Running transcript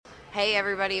Hey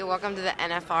everybody, welcome to the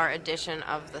NFR edition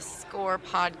of the Score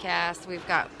podcast. We've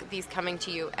got these coming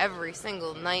to you every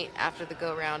single night after the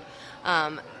go-round.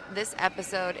 This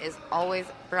episode is always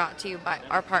brought to you by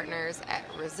our partners at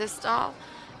Resistol,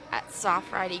 at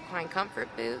Soft Ride Equine Comfort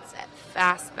Boots, at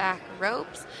Fastback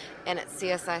Ropes, and at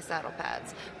CSI Saddle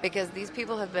Pads, because these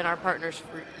people have been our partners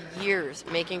for years,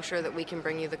 making sure that we can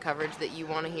bring you the coverage that you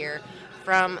want to hear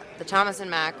from the Thomas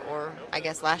and Mack, or I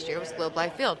guess last year was Globe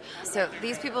Life Field. So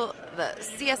these people, the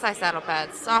CSI Saddle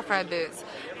Pads, Soft Ride Boots,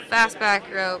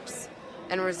 Fastback Ropes,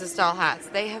 and Resistol hats,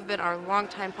 they have been our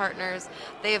longtime partners.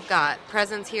 They have got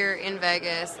presence here in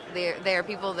Vegas. They are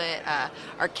people that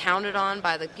are counted on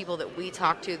by the people that we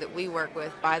talk to, that we work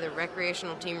with, by the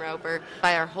recreational team roper,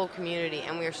 by our whole community,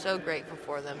 and we are so grateful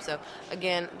for them. So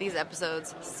again, these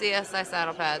episodes, CSI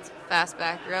Saddle Pads,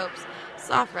 Fastback Ropes,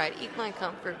 Soft Ride Equine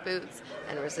Comfort Boots,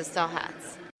 and Resistol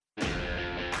hats.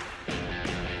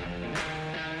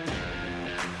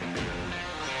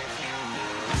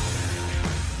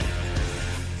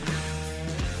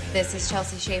 This is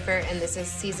Chelsea Schaefer, and this is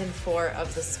Season 4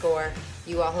 of The Score.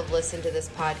 You all have listened to this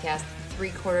podcast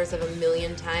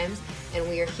 750,000 times, and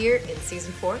we are here in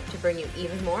Season 4 to bring you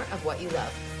even more of what you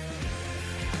love.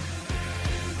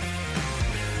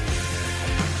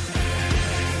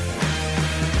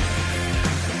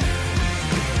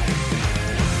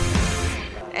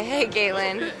 Hey,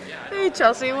 Caitlin. Hey,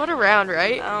 Chelsea, what a round,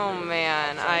 right? Oh,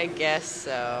 man, I guess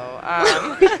so.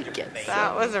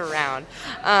 That was a round.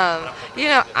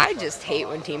 I just hate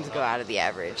when teams go out of the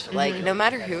average. Like, no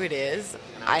matter who it is,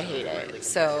 I hate it.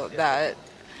 So that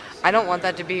I don't want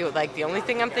that to be, like, the only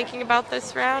thing I'm thinking about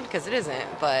this round, because it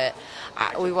isn't. But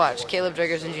we watched Caleb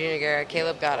Driggers and Junior Guerra.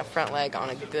 Caleb got a front leg on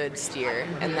a good steer,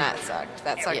 and that sucked.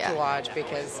 That sucked to watch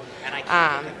because,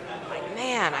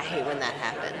 man, I hate when that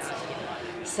happens.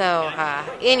 So,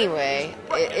 anyway,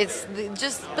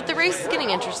 but the race is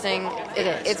getting interesting. It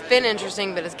is. It's been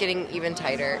interesting, but it's getting even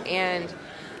tighter. And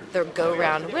the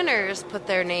go-round winners put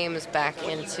their names back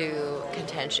into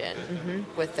contention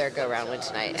with their go-round win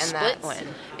tonight.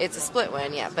 It's a split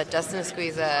win, yeah. But Dustin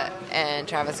Egusquiza and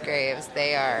Travis Graves,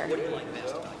 they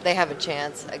have a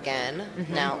chance again.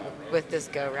 Now, with this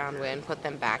go-round win, put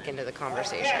them back into the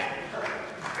conversation.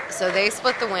 So they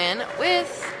split the win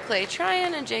with Clay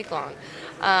Tryan and Jake Long.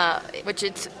 Which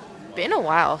it's been a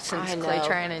while since Clay know.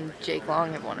 Tryan and Jake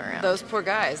Long have won around. Those poor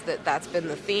guys, that's been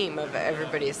the theme of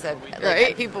everybody said. Like,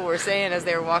 right? People were saying as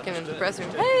they were walking into the press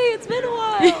room, hey, it's been a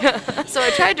while. Yeah. So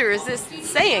I tried to resist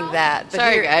saying that. But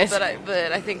Sorry, guys. But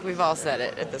I think we've all said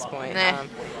it at this point. Nah.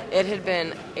 It had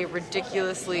been a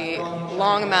ridiculously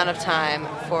long amount of time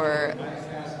for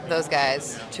those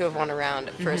guys to have won a round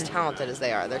for as talented as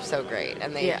they are. They're so great,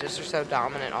 and they just are so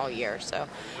dominant all year. So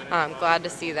I'm glad to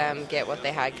see them get what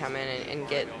they had coming and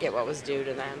get what was due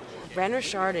to them. Ren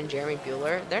Richard and Jeremy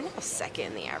Bueller, they're now second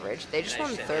in the average. They just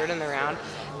won third in the round.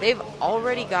 They've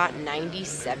already got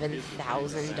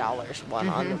 $97,000 won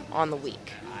on the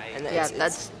week. And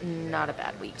that's not a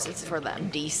bad week for them.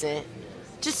 Decent.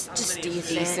 Just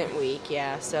decent week,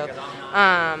 yeah. So,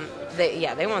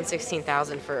 they won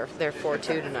 $16,000 for their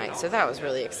 4-2 tonight. So that was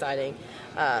really exciting.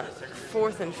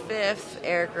 Fourth and fifth,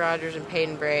 Eric Rogers and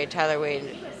Peyton Braid, Tyler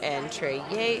Wade and Trey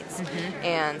Yates,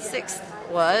 and sixth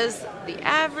was the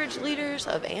average leaders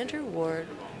of Andrew Ward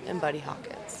and Buddy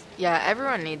Hawkins. Yeah,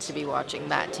 everyone needs to be watching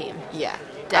that team. Yeah,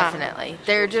 definitely.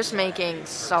 They're just making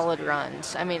solid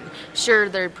runs. I mean, sure,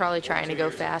 they're probably trying to go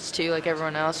fast too, like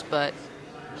everyone else, but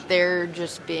they're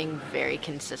just being very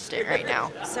consistent right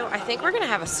now. So I think we're going to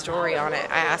have a story on it.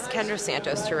 I asked Kendra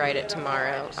Santos to write it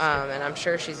tomorrow, and I'm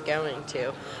sure she's going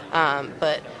to.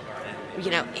 But,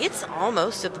 it's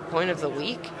almost at the point of the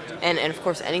week, and of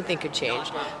course anything could change,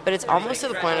 but it's almost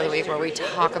at the point of the week where we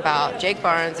talk about Jake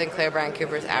Barnes and Claire Bryan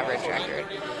Cooper's average record.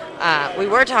 We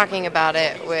were talking about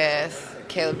it with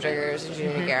Caleb Driggers and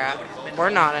Junior Guerra.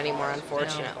 We're not anymore,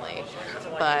 unfortunately.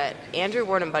 But Andrew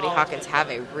Ward and Buddy Hawkins have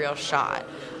a real shot.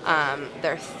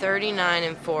 They're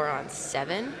 39-4 on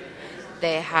 7.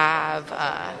 They have,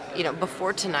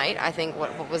 before tonight, I think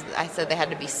I said they had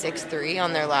to be 6-3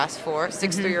 on their last 4,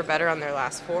 6-3 or better on their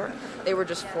last 4. They were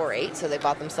just 4-8, so they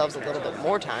bought themselves a little bit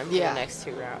more time for the next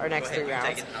 3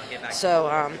 rounds.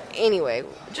 So anyway,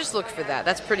 just look for that.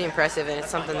 That's pretty impressive, and it's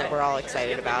something that we're all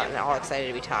excited about and all excited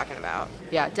to be talking about.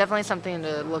 Yeah, definitely something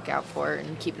to look out for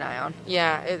and keep an eye on.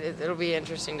 Yeah, it'll be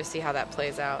interesting to see how that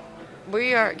plays out.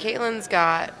 Caitlin's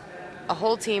got a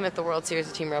whole team at the World Series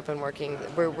of Team Rope and working.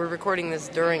 We're recording this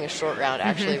during a short round,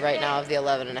 actually, right now of the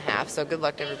 11.5. So good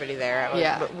luck to everybody there.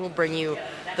 We'll bring you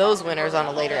those winners on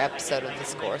a later episode of the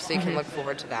score, so you can look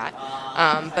forward to that.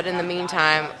 But in the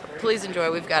meantime, please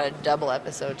enjoy. We've got a double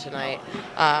episode tonight.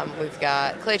 We've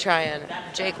got Clay Tryan,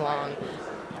 Jake Long,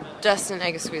 Dustin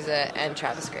Egusquiza, and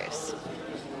Travis Graves.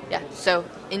 Yeah, so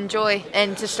enjoy.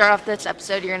 And to start off this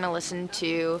episode, you're going to listen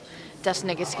to Dustin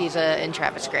Egusquiza and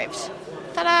Travis Graves.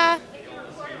 Ta-da!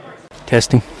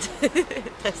 Testing.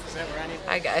 Testing.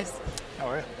 Hi, guys. How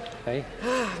are you? Hey.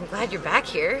 I'm glad you're back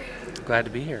here. Glad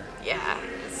to be here. Yeah.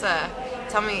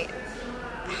 Tell me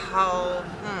how...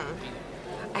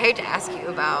 I hate to ask you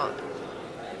about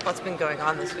what's been going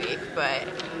on this week, but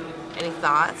any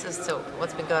thoughts as to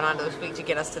what's been going on this week to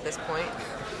get us to this point?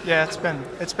 Yeah,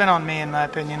 it's been on me in my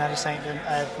opinion. I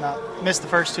have not missed the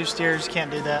first 2 steers.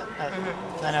 Can't do that at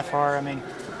the NFR. I mean,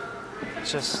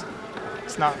 it's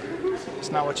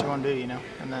not what you want to do, you know.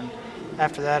 And then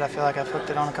after that, I feel like I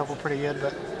flipped it on a couple pretty good,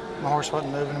 but my horse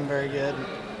wasn't moving them very good.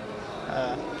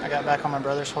 I got back on my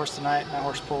brother's horse tonight. My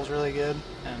horse pulls really good,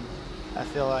 and I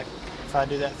feel like if I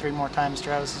do that 3 more times,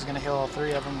 Travis is going to heal all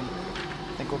 3 of them, and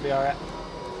I think we'll be all right.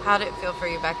 How did it feel for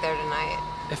you back there tonight?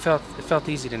 It felt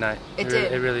easy tonight. It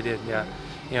did. It really did. Yeah.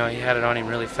 You know, he had it on him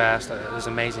really fast. It was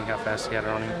amazing how fast he had it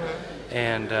on him,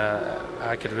 and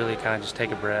I could really kind of just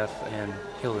take a breath and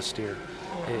heal the steer.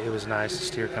 It was nice. The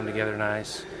steer come together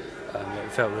nice.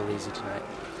 It felt real easy tonight.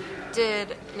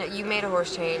 You made a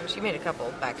horse change. You made a couple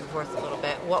back and forth a little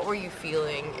bit. What were you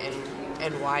feeling,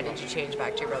 and why did you change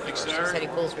back to your brother's horse? You said he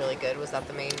pulls really good. Was that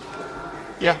the main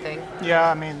thing? Yeah,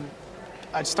 I mean,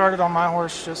 I started on my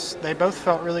horse they both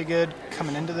felt really good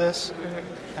coming into this.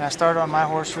 And I started on my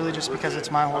horse really just because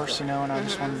it's my horse, you know, and I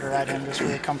just wanted to ride him just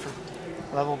really comfort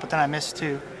level. But then I missed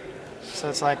 2. So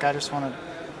it's like I just want to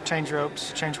change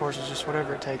ropes, change horses, just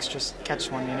whatever it takes, just catch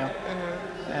one, you know.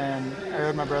 And I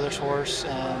rode my brother's horse,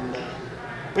 and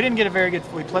we didn't get a very good.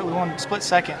 We won split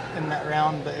second in that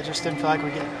round, but it just didn't feel like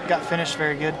we got finished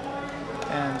very good.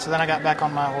 And so then I got back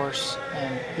on my horse,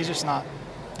 and he's just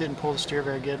didn't pull the steer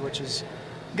very good, which is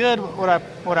good.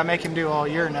 What I make him do all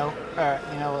year, you know,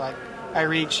 like I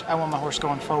reach, I want my horse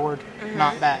going forward,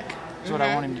 not back, is what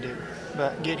I want him to do.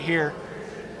 But get here,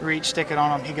 reach, stick it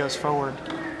on him, he goes forward,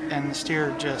 and the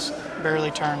steer just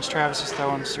barely turns. Travis is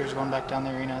throwing, the steer's going back down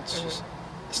the arena.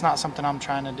 It's not something I'm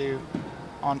trying to do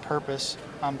on purpose.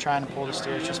 I'm trying to pull the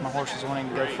steer. It's just my horse is wanting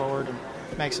to go forward, and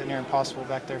it makes it near impossible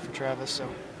back there for Travis. So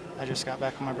I just got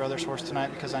back on my brother's horse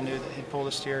tonight because I knew that he'd pull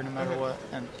the steer no matter what,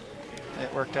 and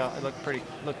it worked out. It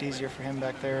looked easier for him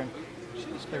back there, and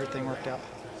everything worked out.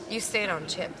 You stayed on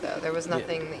Chip, though. There was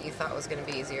nothing that you thought was going to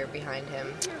be easier behind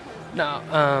him. No,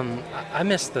 I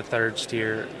missed the 3rd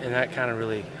steer, and that kind of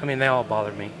really, I mean, they all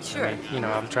bothered me. Sure. I mean, you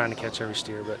know, I'm trying to catch every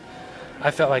steer, but I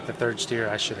felt like the 3rd steer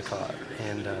I should have caught.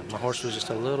 And my horse was just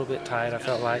a little bit tight, I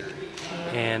felt like.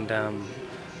 And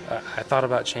I thought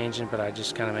about changing, but I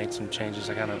just kind of made some changes.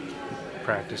 I kind of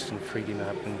practiced and freed him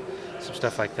up and some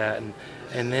stuff like that.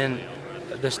 And then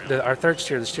our 3rd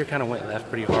steer, the steer kind of went left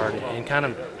pretty hard and kind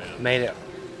of made it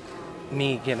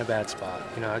me get in a bad spot.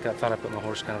 You know, thought I put my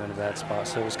horse kind of in a bad spot.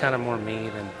 So it was kind of more me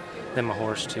than my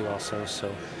horse too also.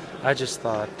 So I just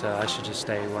thought I should just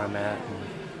stay where I'm at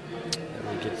and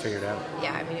we'd get it figured out.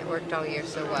 Yeah, I mean, it worked all year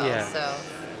so well. Yeah. So,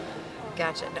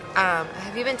 gotcha.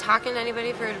 Have you been talking to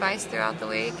anybody for advice throughout the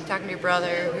week? Talking to your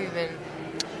brother? Who you been?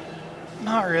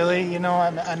 Not really. You know,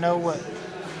 I know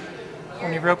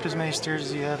when you've roped as many steers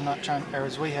as you have,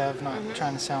 as we have, not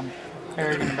trying to sound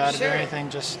arrogant about it or anything,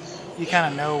 just you kind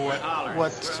of know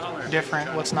what's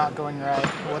different, what's not going right,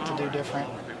 what to do different,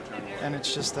 and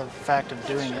it's just the fact of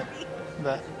doing it.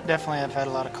 But definitely I've had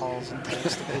a lot of calls and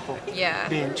texts to people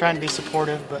trying to be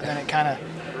supportive, but then it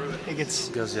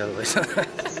goes the other way.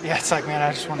 Yeah, it's like, man,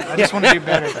 I just want to do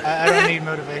better. I don't need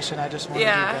motivation. I just want to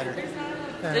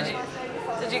do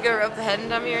better. Did you go rope the head and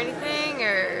dummy or anything,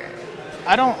 or?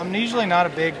 I'm usually not a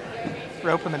big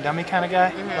rope in the dummy kind of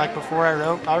guy. Like before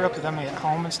I'll rope the dummy at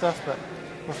home and stuff, but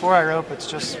before I rope, it's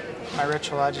just my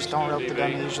ritual. I just don't rope the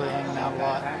dummy, usually hanging out a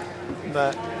lot.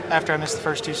 But after I missed the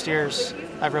first 2 steers,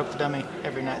 I've roped the dummy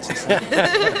every night since then.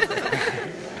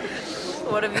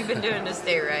 What have you been doing to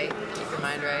stay right, keep your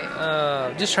mind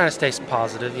right? Just trying to stay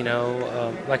positive, you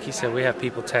know. Like you said, we have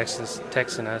people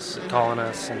texting us, calling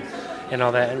us, and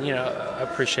all that. And, you know, I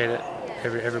appreciate it.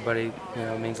 Everybody, you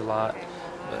know, means a lot.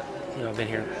 But, you know, I've been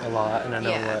here a lot, and I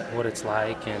know what it's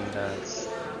like.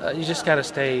 And you just got to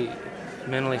stay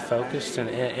mentally focused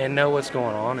and know what's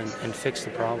going on and fix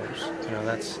the problems. You know,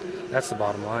 that's the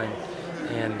bottom line.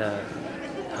 And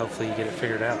hopefully you get it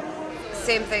figured out.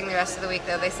 same thing the rest of the week,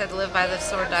 though. They said live by the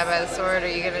sword, die by the sword. Are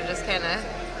you going to just kind of...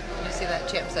 Did you see that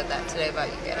Champ said that today about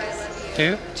you guys?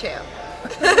 Who? Champ.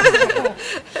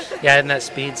 Yeah, isn't that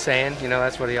Speed saying? You know,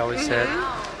 that's what he always said.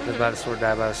 Live by the sword,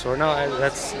 die by the sword. No,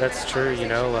 that's true, you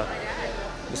know.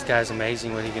 This guy's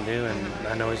amazing what he can do, and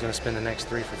I know he's going to spend the next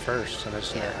 3 for first. So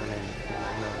that's,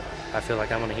 I feel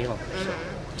like I'm going to heal him. So.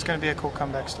 It's going to be a cool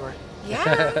comeback story.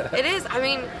 Yeah, it is. I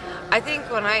mean, I think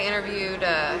when I interviewed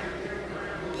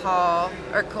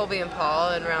Colby and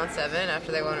Paul in round 7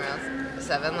 after they won round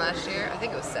 7 last year, I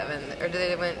think it was 7, or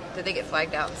did they get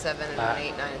flagged out in 7 and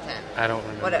 8, 9, and 10? I don't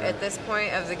remember. At this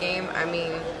point of the game, I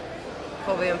mean,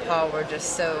 Colby and Paul were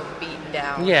just so beaten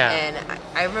down. Yeah. And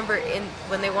I remember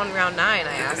when they won round 9,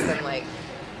 I asked them, like,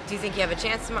 do you think you have a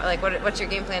chance tomorrow? Like, what's your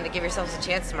game plan to give yourselves a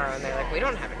chance tomorrow? And they're like, we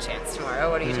don't have a chance tomorrow.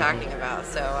 What are you talking about?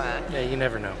 So, yeah, you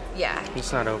never know. Yeah.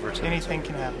 It's not over. Anything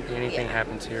can happen. Anything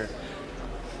happens here.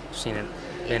 I've seen it,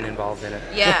 been involved in it.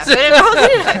 Yeah, been involved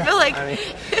in it. I feel like... I mean,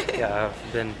 yeah,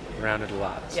 I've been around it a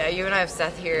lot. So. Yeah, you and I have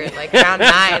Seth here in, like, round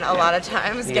 9 a lot of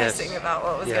times guessing about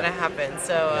what was going to happen.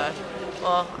 So,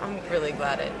 well, I'm really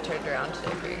glad it turned around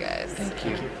today for you guys. Thank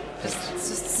you. It's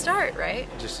just the start, right?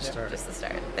 Just the start. Just the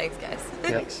start. Thanks, guys.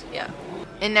 Thanks. Yeah.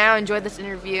 And now enjoy this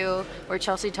interview where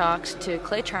Chelsea talks to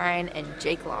Clay Tryan and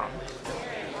Jake Long.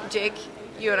 Jake,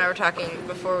 you and I were talking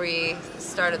before we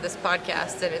started this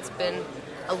podcast, and it's been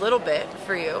a little bit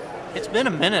for you. It's been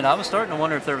a minute. I was starting to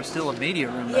wonder if there was still a media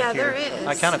room back here. Yeah, there is.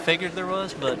 I kind of figured there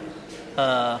was, but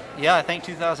I think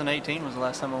 2018 was the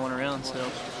last time I went around, so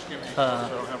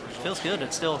feels good.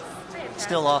 It's still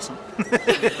awesome.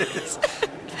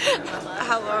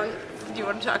 How long? Do you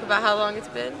want to talk about how long it's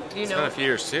been? Do you It's know? been a few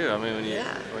years too. I mean,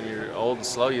 when you're old and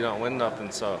slow, you don't win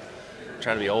nothing. So, I'm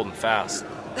trying to be old and fast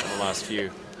in the last few,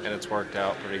 and it's worked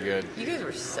out pretty good. You guys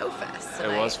were so fast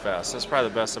tonight. It was fast. It's probably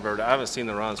the best I've ever done. I haven't seen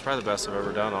the run. It's probably the best I've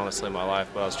ever done, honestly, in my life.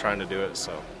 But I was trying to do it,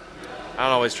 so I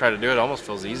don't always try to do it. It almost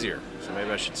feels easier. So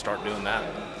maybe I should start doing that.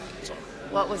 So,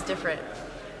 What was different?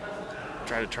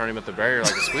 try to turn him at the barrier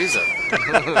like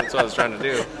Egusquiza. That's what I was trying to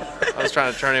do. I was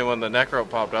trying to turn him when the neck rope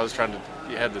popped. I was trying to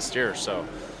head the steer. So,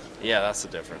 yeah, that's the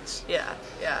difference. Yeah.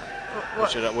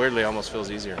 Which it weirdly almost feels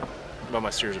easier. But my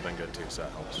steers have been good too, so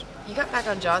that helps. You got back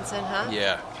on Johnson, huh?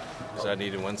 Yeah, because I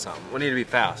need to win something. We need to be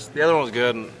fast. The other one was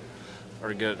good or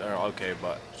okay,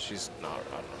 but she's not. I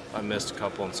don't know. I missed a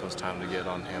couple, and so it's time to get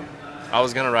on him. I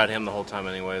was gonna ride him the whole time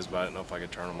anyways, but I didn't know if I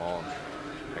could turn them all.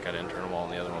 And I didn't turn them all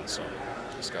in the other one, so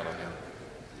just got on him.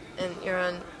 And you're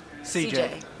on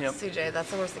CJ. Yep. CJ, that's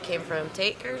the horse that came from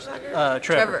Tate Gershager?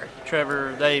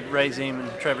 Trevor, they raised him,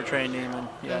 and Trevor trained him,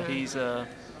 and he's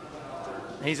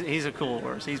a cool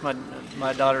horse. He's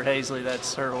my daughter Hazley.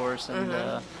 That's her horse,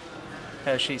 and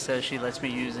as she says, she lets me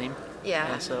use him.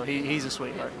 Yeah. And so he's a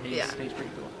sweetheart. He's pretty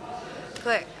cool.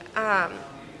 Clay,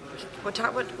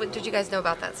 what did you guys know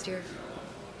about that steer?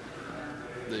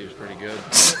 He was pretty good.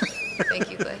 Thank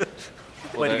you, Clay.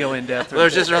 Way to go in depth. Well,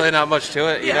 there's just really not much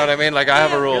to it. You know what I mean? Like I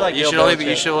have a rule. Like You should only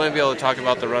be able to talk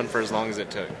about the run for as long as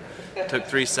it took. It took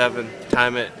 3-7.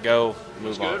 Time it. Go.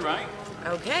 Move on. Good, right?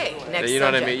 Okay. Next. You know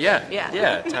what I mean? Yeah.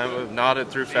 Yeah. Time it, nodded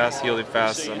through fast, healed it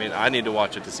fast. I mean, I need to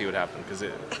watch it to see what happened because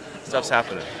stuff's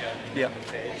happening. Yeah.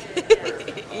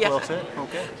 Yeah. Well said.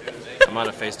 Okay. I might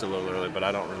have faced it a little early, but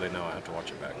I don't really know. I have to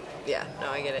watch it back. Yeah. No,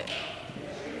 I get it.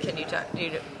 Can you talk?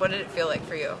 What did it feel like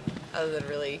for you, other than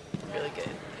really, really good?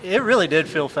 It really did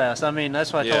feel fast. I mean,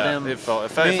 that's why I told him. It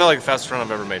felt like the fastest run I've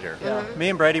ever made here. Yeah. Me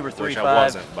and Brady were Which I 3-5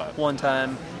 wasn't, but- one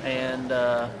time, and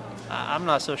I'm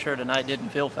not so sure tonight didn't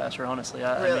feel faster, honestly.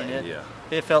 Really? I mean,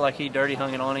 it felt like he dirty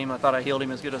hung it on him. I thought I healed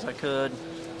him as good as I could,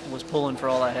 was pulling for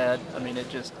all I had. I mean, it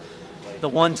just, the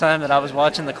one time that I was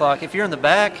watching the clock, if you're in the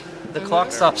back, the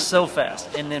clock stops so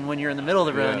fast. And then when you're in the middle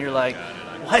of the run, you're like,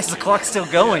 why is the clock still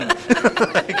going?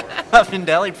 Like, I've been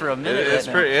dallied for a minute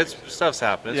Stuff's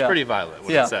happening. It's pretty violent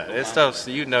when it's at. It's stuff,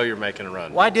 so you know you're making a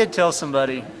run. Well, I did tell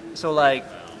somebody, so like,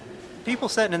 people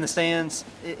sitting in the stands,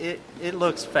 it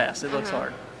looks fast. It looks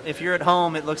hard. If you're at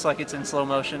home, it looks like it's in slow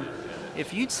motion.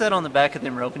 If you'd sit on the back of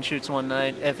them rope and shoots one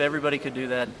night, if everybody could do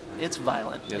that, it's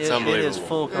violent. It's unbelievable. It is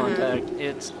full contact.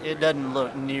 It doesn't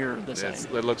look near the same.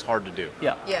 It looks hard to do.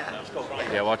 Yeah.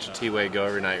 Yeah, watch a T-Way go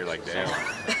every night. You're like, damn.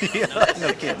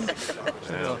 No kidding.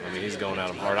 Yeah, I mean, he's going at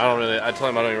him hard. I told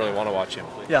him I don't really want to watch him.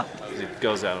 Yeah. He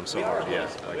goes at him so hard. Yeah,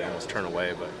 like I almost turn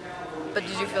away, but. But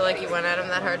did you feel like you went at him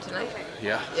that hard tonight?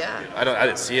 Yeah. Yeah. I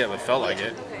didn't see it, but it felt like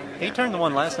it. He turned the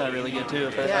one last night really good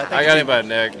too. I got him by the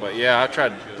neck, but yeah,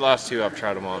 the last two I've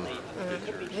tried him on.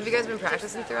 Have you guys been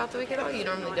practicing throughout the week at all? You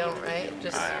normally don't, right?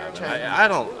 Just I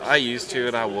don't. I used to,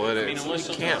 and I would.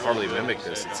 You can't hardly mimic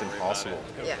this. It's impossible.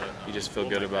 Yeah. You just feel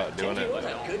good about doing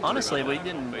it. Honestly, we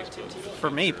didn't. For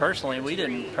me personally, we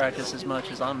didn't practice as much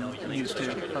as I'm used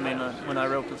to. I mean, when I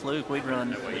roped with Luke, we'd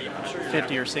run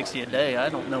 50 or 60 a day. I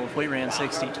don't know if we ran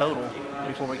 60 total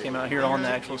before we came out here on the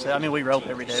actual set. I mean, we rope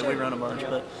every day. We run a bunch,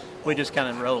 but we just kind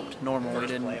of roped normal. We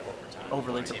didn't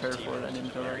overly prepare for it. I didn't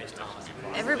feel like.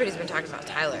 Everybody's been talking about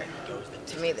Tyler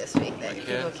to me this week. That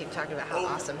people keep talking about how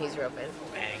awesome he's roping.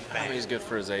 I mean, he's good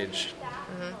for his age.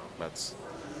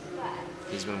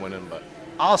 He's been winning, but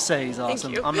I'll say he's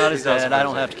awesome. I'm not his dad. I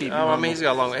don't have to keep him. I mean, he's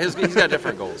got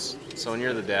different goals. So when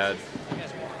you're the dad,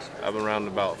 I've been around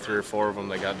about 3 or 4 of them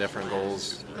that got different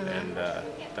goals, and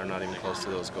they're not even close to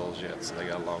those goals yet. So they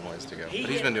got a long ways to go. But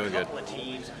he's been doing good.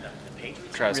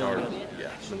 Tries Really hard. good. Yeah,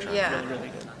 he's been trying. Yeah. Really, really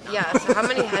good. Yeah, so how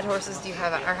many head horses do you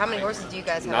have, or how many horses do you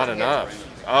guys have? Not out here?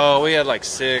 enough. Oh, we had like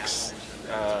 6.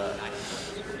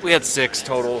 We had 6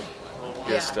 total.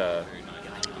 Just the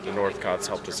Northcotts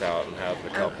helped us out and had a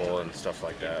couple and stuff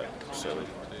like that. So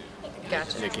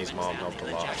Gotcha. Nikki's mom helped a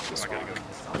lot this week.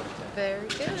 Very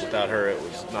good. Without her, it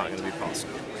was not going to be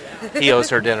possible. He owes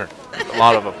her dinner. A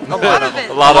lot of them. A lot of it.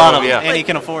 A lot of them, yeah. And he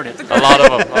can afford it. A lot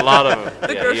of them. A lot of them.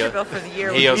 The grocery bill for the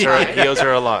year. He owes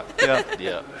her a lot. Yeah.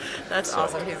 Yeah. That's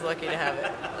awesome. He's lucky to have it.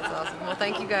 That's awesome. Well,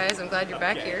 thank you guys. I'm glad you're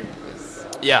back here.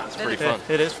 Yeah, it's pretty fun.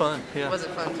 It is fun. Yeah. Was it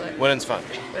fun, Clay? Winning's fun.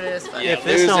 But it is fun.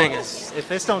 If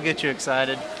this don't get you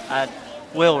excited,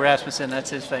 Will Rasmussen, that's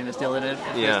his famous deal.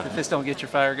 If this don't get your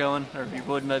fire going, or if your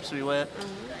wood mopes be wet,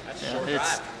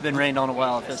 it's been rained on a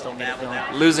while. If this don't get it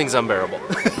going, Losing's unbearable.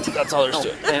 That's all there's to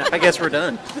it. and I guess we're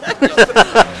done.